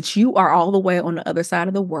 but you are all the way on the other side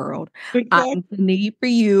of the world. I need for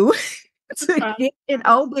you to get an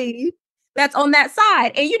OB that's on that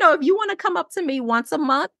side. And, you know, if you want to come up to me once a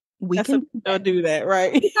month, we can do that,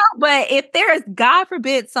 right? You know, but if there's, God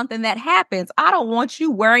forbid, something that happens, I don't want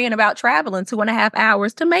you worrying about traveling 2.5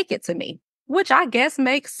 hours to make it to me, which I guess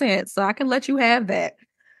makes sense. So I can let you have that.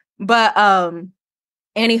 But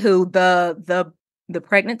anywho, the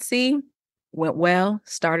pregnancy went well,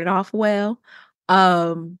 started off well.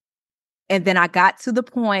 And then I got to the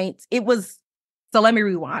point, so let me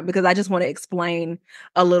rewind, because I just want to explain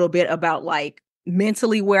a little bit about like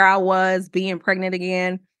mentally where I was being pregnant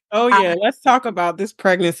again. Oh, yeah. Let's talk about this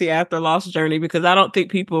pregnancy after loss journey, because I don't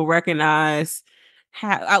think people recognize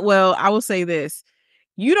I will say this.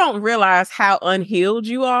 You don't realize how unhealed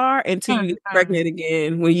you are until you get pregnant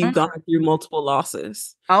again when you've gone through multiple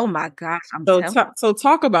losses. Oh, my gosh. So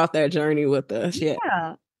talk about that journey with us.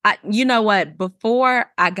 Yeah. You know what?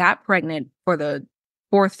 Before I got pregnant for the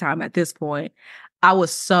 4th time at this point, I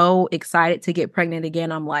was so excited to get pregnant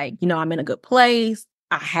again. I'm like, you know, I'm in a good place.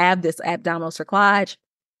 I have this abdominal cerclage.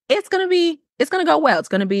 It's going to go well. It's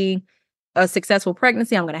going to be a successful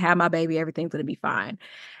pregnancy. I'm going to have my baby. Everything's going to be fine.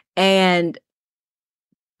 And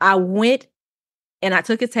I went and I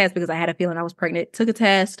took a test because I had a feeling I was pregnant. Took a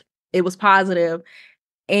test. It was positive.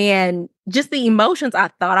 And just the emotions I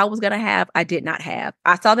thought I was going to have, I did not have.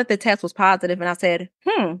 I saw that the test was positive and I said,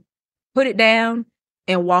 put it down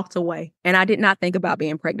and walked away. And I did not think about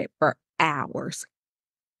being pregnant for hours.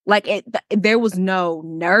 Like there was no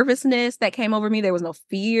nervousness that came over me. There was no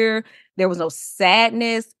fear. There was no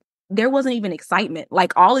sadness. There wasn't even excitement.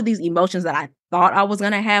 Like all of these emotions that I thought I was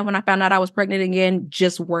going to have when I found out I was pregnant again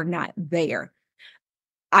just were not there.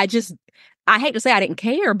 I hate to say I didn't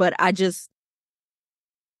care, but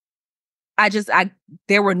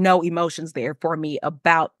there were no emotions there for me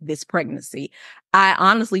about this pregnancy. I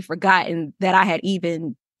honestly forgotten that I had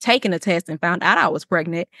even taken a test and found out I was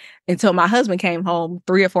pregnant until my husband came home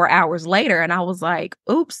 3 or 4 hours later. And I was like,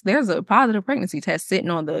 oops, there's a positive pregnancy test sitting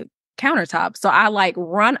on the countertop. So I like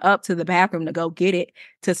run up to the bathroom to go get it,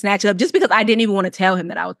 to snatch it up, just because I didn't even want to tell him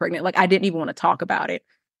that I was pregnant. Like I didn't even want to talk about it.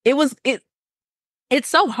 It's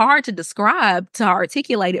so hard to describe, to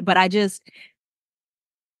articulate it, but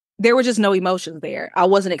there were just no emotions there. I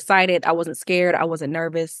wasn't excited. I wasn't scared. I wasn't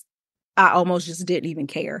nervous. I almost just didn't even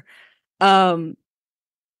care.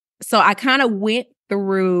 So I kind of went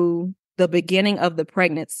through the beginning of the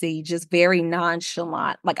pregnancy just very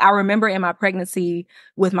nonchalant. Like I remember in my pregnancy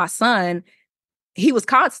with my son, he was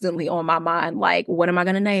constantly on my mind. Like, what am I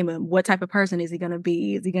going to name him? What type of person is he going to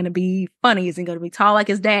be? Is he going to be funny? Is he going to be tall like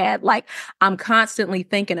his dad? Like I'm constantly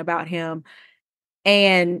thinking about him.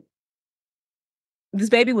 And this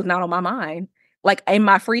baby was not on my mind. Like in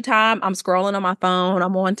my free time, I'm scrolling on my phone.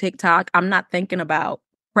 I'm on TikTok. I'm not thinking about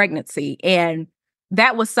pregnancy. And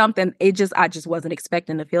that was something I just wasn't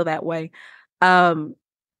expecting to feel that way.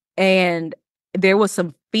 And there was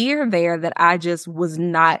some fear there that I just was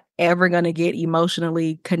not ever going to get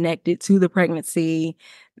emotionally connected to the pregnancy,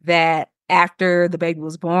 that after the baby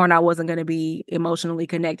was born, I wasn't going to be emotionally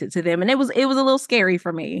connected to them. And it was a little scary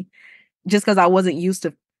for me just because I wasn't used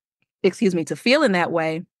to, to feeling that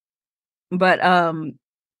way. But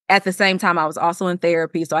at the same time, I was also in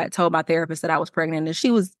therapy. So I had told my therapist that I was pregnant, and she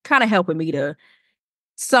was kind of helping me to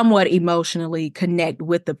somewhat emotionally connect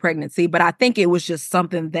with the pregnancy. But I think it was just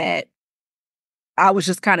something that I was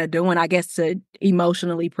just kind of doing, I guess, to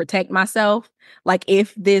emotionally protect myself. Like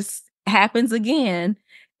if this happens again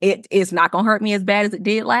It's not going to hurt me as bad as it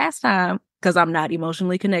did last time because I'm not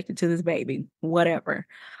emotionally connected to this baby, whatever.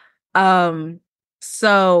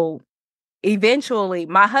 So eventually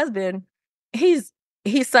my husband, he's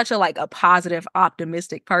such a positive,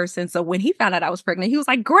 optimistic person. So when he found out I was pregnant, he was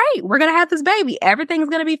like, great, we're going to have this baby. Everything's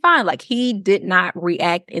going to be fine. Like, he did not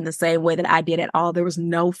react in the same way that I did at all. There was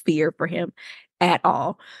no fear for him at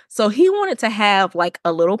all. So he wanted to have like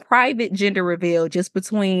a little private gender reveal just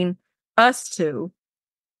between us two.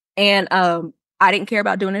 And I didn't care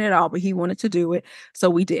about doing it at all, but he wanted to do it. So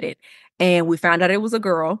we did it. And we found out it was a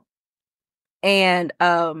girl. And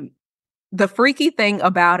the freaky thing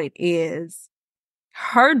about it is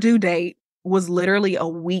her due date was literally a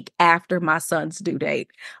week after my son's due date.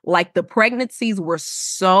 Like, the pregnancies were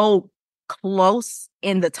so close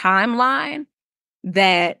in the timeline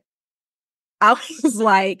that I was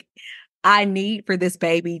like, I need for this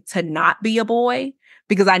baby to not be a boy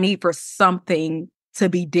because I need for something to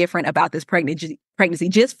be different about this pregnancy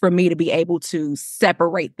just for me to be able to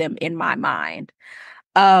separate them in my mind.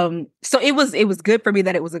 So it was good for me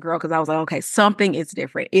that it was a girl because I was like, okay, something is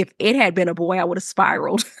different. If it had been a boy, I would have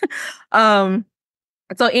spiraled. So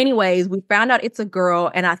anyways, we found out it's a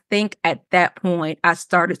girl. And I think at that point, I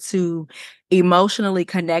started to emotionally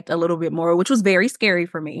connect a little bit more, which was very scary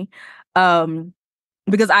for me.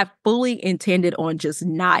 Because I fully intended on just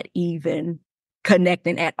not even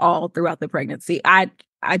connecting at all throughout the pregnancy. I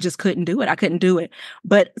just couldn't do it. I couldn't do it.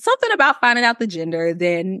 But something about finding out the gender,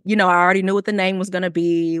 then, I already knew what the name was going to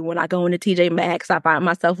be. When I go into TJ Maxx, I find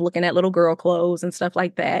myself looking at little girl clothes and stuff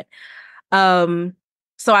like that.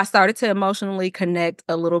 So I started to emotionally connect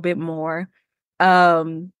a little bit more.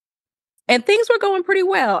 And things were going pretty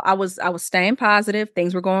well. I was staying positive.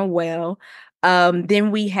 Things were going well.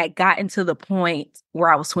 Then we had gotten to the point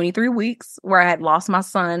where I was 23 weeks, where I had lost my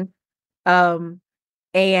son.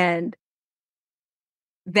 And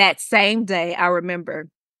that same day, I remember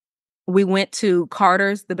we went to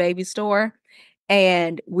Carter's, the baby store,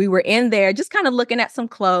 and we were in there just kind of looking at some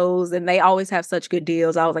clothes, and they always have such good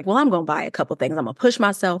deals. I was like, well, I'm going to buy a couple things. I'm going to push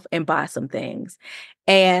myself and buy some things.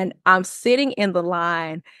 And I'm sitting in the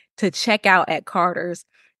line to check out at Carter's,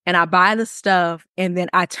 and I buy the stuff, and then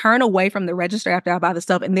I turn away from the register after I buy the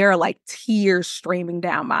stuff, and there are like tears streaming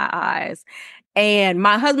down my eyes. And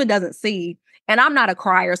my husband doesn't see, and I'm not a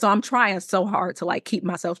crier, so I'm trying so hard to like keep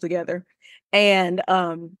myself together. And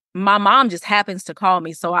my mom just happens to call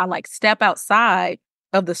me. So I like step outside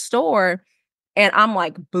of the store and I'm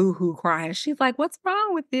like boohoo crying. She's like, what's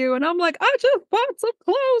wrong with you? And I'm like, I just bought some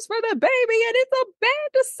clothes for the baby and it's a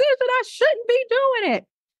bad decision. I shouldn't be doing it.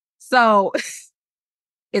 So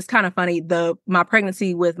it's kind of funny. My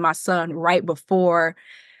pregnancy with my son right before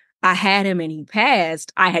I had him and he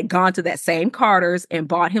passed, I had gone to that same Carter's and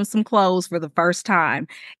bought him some clothes for the first time.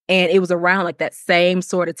 And it was around like that same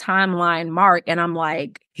sort of timeline mark. And I'm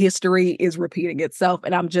like, history is repeating itself.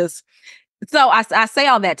 And so I say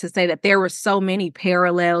all that to say that there were so many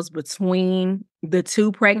parallels between the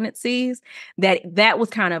two pregnancies that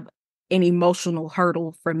was kind of an emotional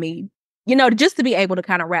hurdle for me. Just to be able to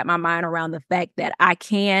kind of wrap my mind around the fact that I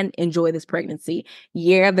can enjoy this pregnancy.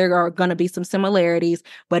 Yeah, there are going to be some similarities,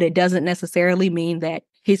 but it doesn't necessarily mean that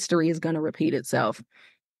history is going to repeat itself.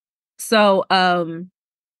 So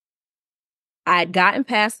I'd gotten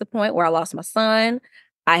past the point where I lost my son.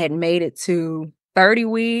 I had made it to 30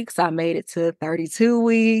 weeks. I made it to 32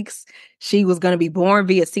 weeks. She was going to be born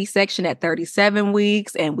via C-section at 37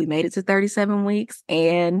 weeks, and we made it to 37 weeks,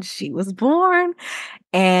 and she was born.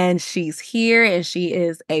 And she's here, and she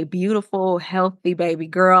is a beautiful, healthy baby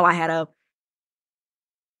girl. I had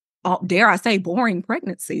dare I say, boring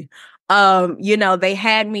pregnancy. They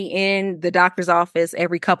had me in the doctor's office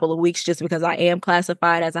every couple of weeks just because I am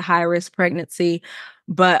classified as a high-risk pregnancy.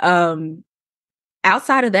 But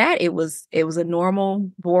outside of that, it was a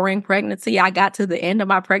normal, boring pregnancy. I got to the end of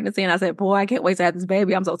my pregnancy and I said, boy, I can't wait to have this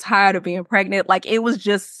baby. I'm so tired of being pregnant. Like, it was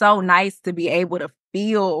just so nice to be able to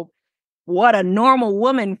feel what a normal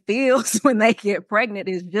woman feels when they get pregnant,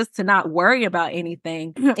 is just to not worry about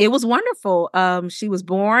anything. It was wonderful. She was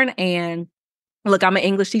born, and look, I'm an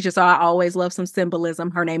English teacher, so I always love some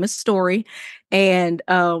symbolism. Her name is Story. And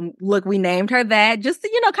look, we named her that just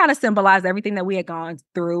to, kind of symbolize everything that we had gone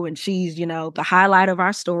through. And she's, the highlight of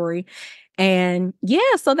our story. And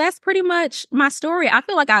yeah, so that's pretty much my story. I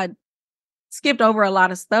feel like I skipped over a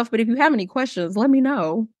lot of stuff, but if you have any questions, let me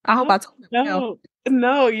know. I hope I told you.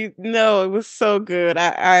 No, it was so good.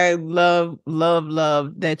 I love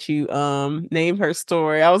that you named her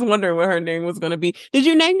Story. I was wondering what her name was going to be. Did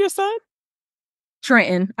you name your son?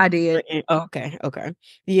 Trenton, I did. Okay.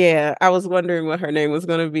 Yeah, I was wondering what her name was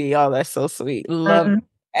going to be. Oh, that's so sweet. Love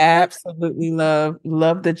Absolutely love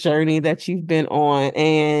the journey that you've been on,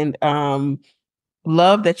 and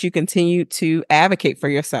love that you continue to advocate for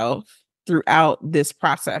yourself throughout this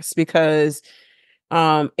process, because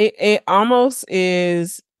it almost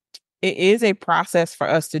is, it is a process for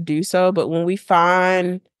us to do so, but when we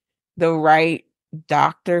find the right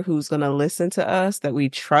doctor who's going to listen to us, that we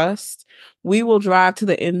trust, we will drive to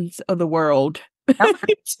the ends of the world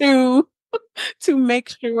to make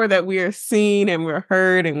sure that we are seen and we're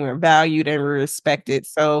heard and we're valued and we're respected.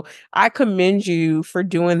 So I commend you for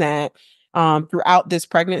doing that throughout this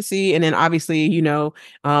pregnancy. And then obviously,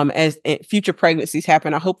 as future pregnancies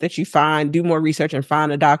happen, I hope that you do more research and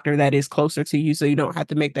find a doctor that is closer to you so you don't have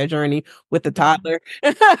to make that journey with the toddler.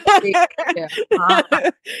 Yeah.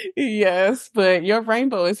 Yes, but your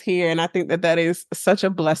rainbow is here. And I think that that is such a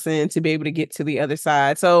blessing to be able to get to the other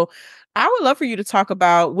side. So I would love for you to talk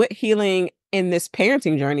about what healing in this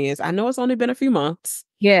parenting journey is. I know it's only been a few months.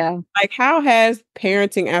 Yeah. Like, how has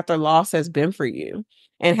parenting after loss has been for you?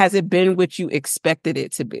 And has it been what you expected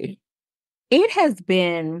it to be? It has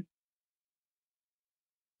been.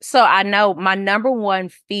 So I know my number one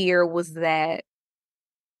fear was that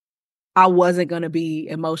I wasn't going to be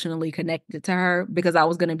emotionally connected to her, because I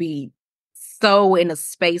was going to be so in a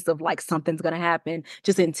space of like something's going to happen,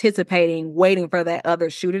 just anticipating, waiting for that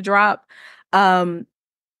other shoe to drop. And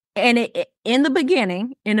in the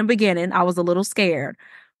beginning, I was a little scared,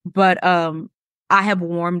 but I have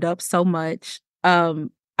warmed up so much. I've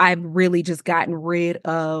really just gotten rid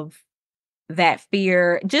of that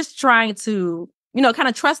fear, just trying to, kind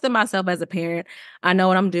of trust in myself as a parent. I know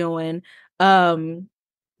what I'm doing.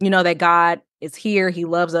 That God is here. He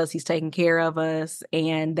loves us. He's taking care of us,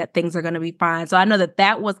 and that things are going to be fine. So I know that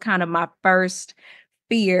that was kind of my first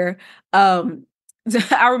fear. I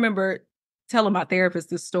remember telling my therapist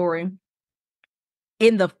this story.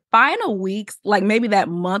 In the final weeks, like maybe that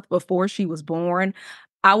month before she was born,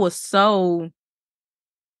 I was so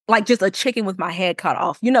like just a chicken with my head cut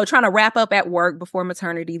off, trying to wrap up at work before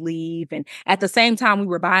maternity leave. And at the same time, we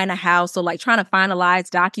were buying a house. So like trying to finalize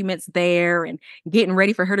documents there and getting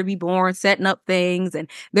ready for her to be born, setting up things. And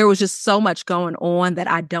there was just so much going on that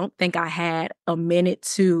I don't think I had a minute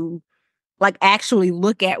to like actually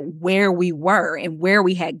look at where we were and where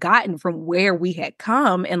we had gotten from where we had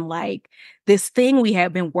come. And like this thing we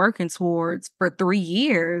had been working towards for 3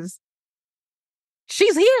 years,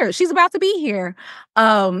 she's here. She's about to be here.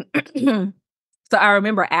 So I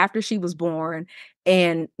remember after she was born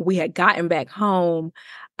and we had gotten back home,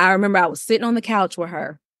 I remember I was sitting on the couch with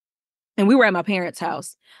her, and we were at my parents'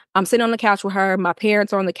 house. I'm sitting on the couch with her. My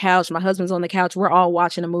parents are on the couch. My husband's on the couch. We're all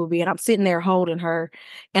watching a movie, and I'm sitting there holding her.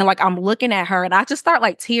 And like, I'm looking at her, and I just start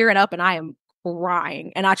like tearing up, and I am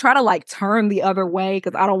crying. And I try to like turn the other way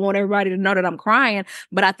because I don't want everybody to know that I'm crying.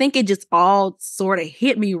 But I think it just all sort of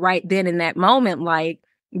hit me right then in that moment. Like,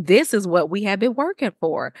 this is what we have been working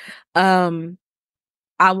for.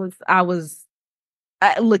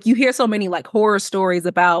 Look, you hear so many like horror stories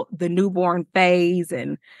about the newborn phase,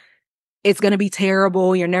 and it's going to be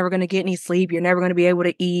terrible. You're never going to get any sleep. You're never going to be able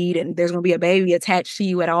to eat. And there's going to be a baby attached to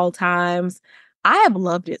you at all times. I have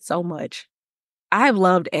loved it so much. I have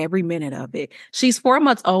loved every minute of it. She's 4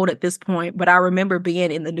 months old at this point, but I remember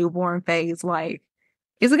being in the newborn phase. Like,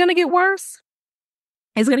 is it going to get worse?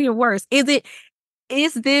 Is it going to get worse? Is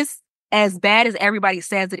this as bad as everybody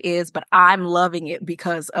says it is, but I'm loving it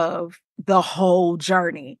because of the whole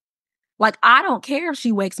journey. Like, I don't care if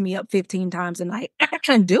she wakes me up 15 times a night. I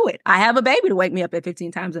can do it. I have a baby to wake me up at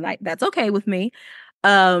 15 times a night. That's okay with me.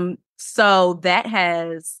 So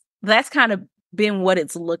that's kind of been what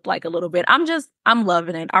it's looked like a little bit. I'm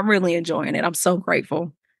loving it. I'm really enjoying it. I'm so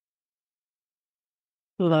grateful.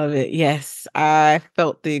 Love it. Yes, I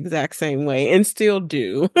felt the exact same way and still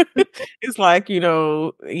do. It's like,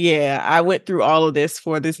 yeah, I went through all of this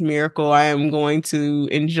for this miracle. I am going to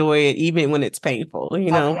enjoy it even when it's painful.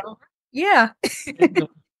 Yeah.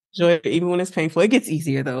 Enjoy it even when it's painful. It gets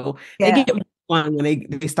easier though. Yeah. They get fun when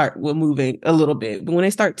they start moving a little bit. But when they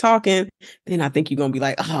start talking, then I think you're gonna be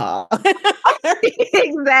like, ah.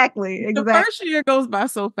 Exactly. The first year goes by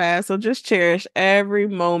so fast. So just cherish every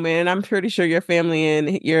moment. And I'm pretty sure your family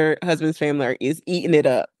and your husband's family is eating it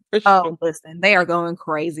up. Oh, listen, they are going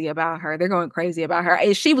crazy about her. They're going crazy about her.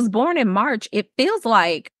 And she was born in March. It feels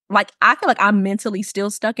like I feel like I'm mentally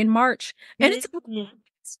still stuck in March. And it's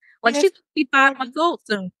like she's 55 months old.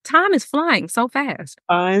 So time is flying so fast.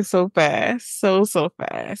 Flying so fast. So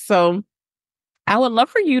fast. So I would love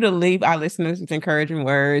for you to leave our listeners with encouraging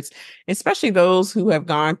words, especially those who have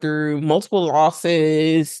gone through multiple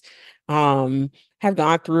losses, have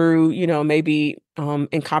gone through, maybe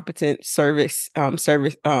incompetent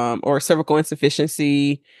or cervical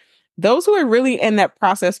insufficiency, those who are really in that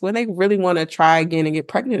process when they really want to try again and get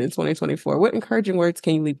pregnant in 2024, what encouraging words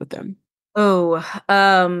can you leave with them? Oh,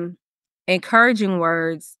 encouraging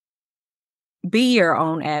words. Be your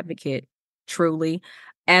own advocate, truly.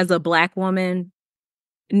 As a Black woman,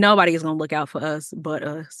 nobody is going to look out for us but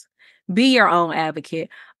us. Be your own advocate.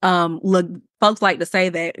 Look, folks like to say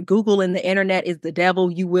that Google and the internet is the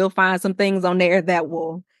devil. You will find some things on there that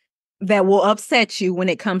will upset you when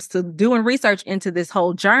it comes to doing research into this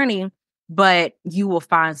whole journey, but you will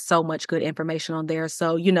find so much good information on there.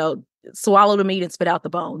 So, swallow the meat and spit out the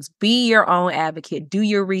bones. Be your own advocate. Do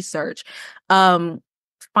your research.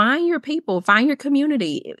 Find your people, find your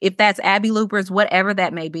community. If that's Abby Loopers, whatever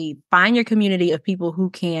that may be, find your community of people who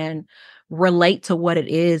can relate to what it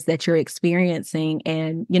is that you're experiencing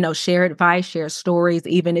and, share advice, share stories,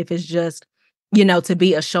 even if it's just, to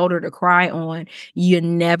be a shoulder to cry on. You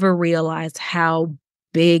never realize how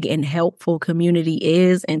big and helpful community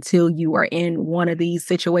is until you are in one of these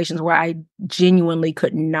situations where I genuinely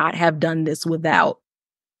could not have done this without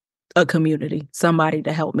a community, somebody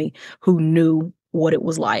to help me who knew what it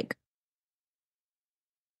was like.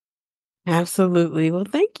 Absolutely. Well,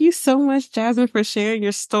 thank you so much, Jazmyne, for sharing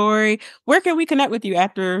your story. Where can we connect with you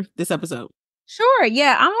after this episode? Sure.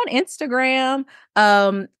 Yeah, I'm on Instagram.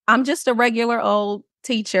 I'm just a regular old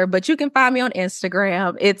teacher, but you can find me on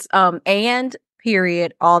Instagram. It's and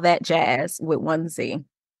period all that jazz with 1 Z.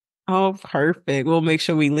 Oh, perfect. We'll make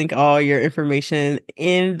sure we link all your information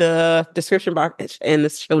in the description box and the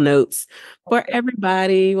show notes for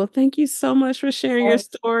everybody. Well, thank you so much for sharing your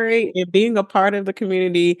story and being a part of the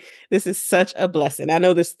community. This is such a blessing. I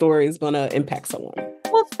know this story is going to impact someone.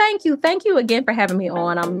 Well, thank you. Thank you again for having me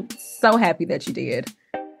on. I'm so happy that you did.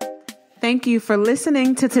 Thank you for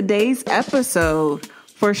listening to today's episode.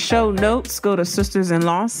 For show notes, go to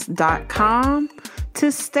sistersinloss.com. To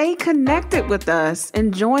stay connected with us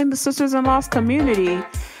and join the Sisters in Loss community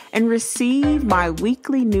and receive my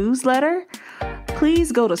weekly newsletter, please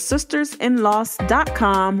go to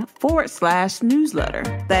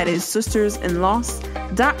sistersinloss.com/newsletter. That is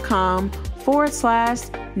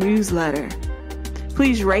sistersinloss.com/newsletter.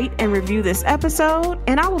 Please rate and review this episode,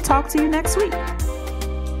 and I will talk to you next week.